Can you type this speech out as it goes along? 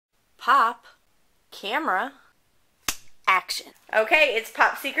Pop, camera, action. Okay, it's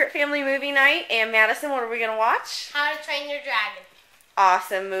Pop Secret Family Movie Night, and Madison, what are we going to watch? How to Train Your Dragon.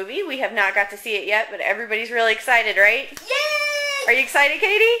 Awesome movie. We have not got to see it yet, but everybody's really excited, right? Yay! Are you excited,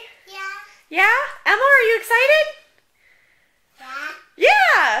 Katie? Yeah. Yeah? Emma, are you excited? Yeah.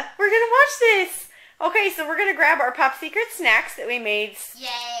 Yeah! We're going to watch this. Okay, so we're going to grab our Pop Secret snacks that we made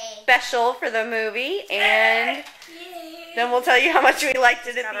special for the movie, and then we'll tell you how much we liked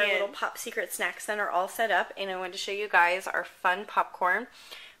it at the end. Got our little Pop Secret Snack Center all set up, and I wanted to show you guys our fun popcorn.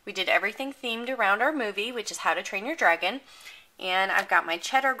 We did everything themed around our movie, which is How to Train Your Dragon. And I've got my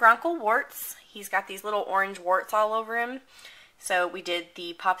Cheddar Grunkle warts. He's got these little orange warts all over him. So we did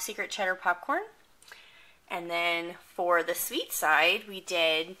the Pop Secret Cheddar popcorn. And then for the sweet side, we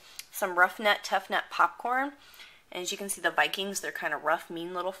did some Rough Nut Tough Nut popcorn. And as you can see, the Vikings, they're kind of rough,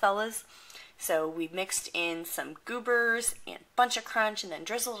 mean little fellas. So we mixed in some Goobers and Bunch of Crunch and then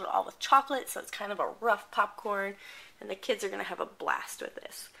drizzled it all with chocolate. So it's kind of a rough popcorn. And the kids are going to have a blast with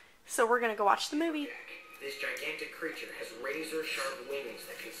this. So we're going to go watch the movie. This gigantic creature has razor-sharp wings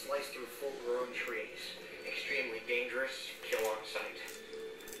that can slice through full-grown trees. Extremely dangerous, kill on sight.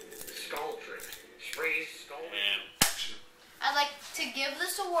 Skull Drip sprays skull. And action. I'd like to give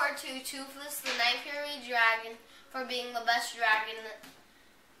this award to Toothless the Night Fury Dragon for being the best dragon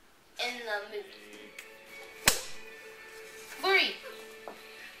in the movie. 3.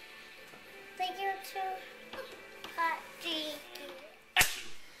 Thank you to Hot G. Action.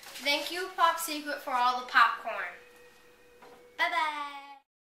 Thank you, Pop Secret, for all the popcorn. Bye-bye.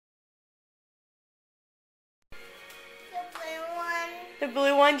 The blue one. The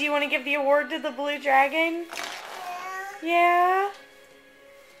blue one, do you want to give the award to the blue dragon? Yeah?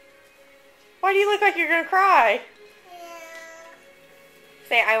 Why do you look like you're going to cry?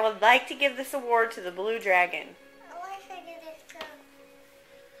 Say, I would like to give this award to the blue dragon. I want to give this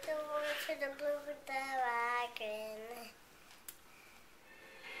award to the blue dragon.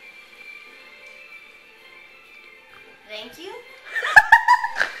 Thank you.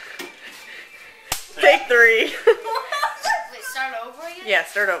 Take 3. Wait, start over again? Yeah,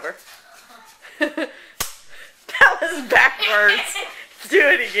 start over. That was backwards. Let's do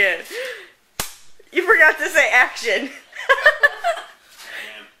it again. You forgot to say action. And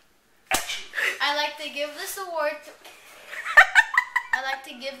action. I'd like to give this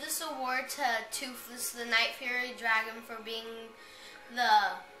award to Toothless the Night Fury Dragon for being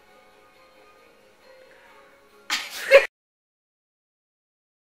the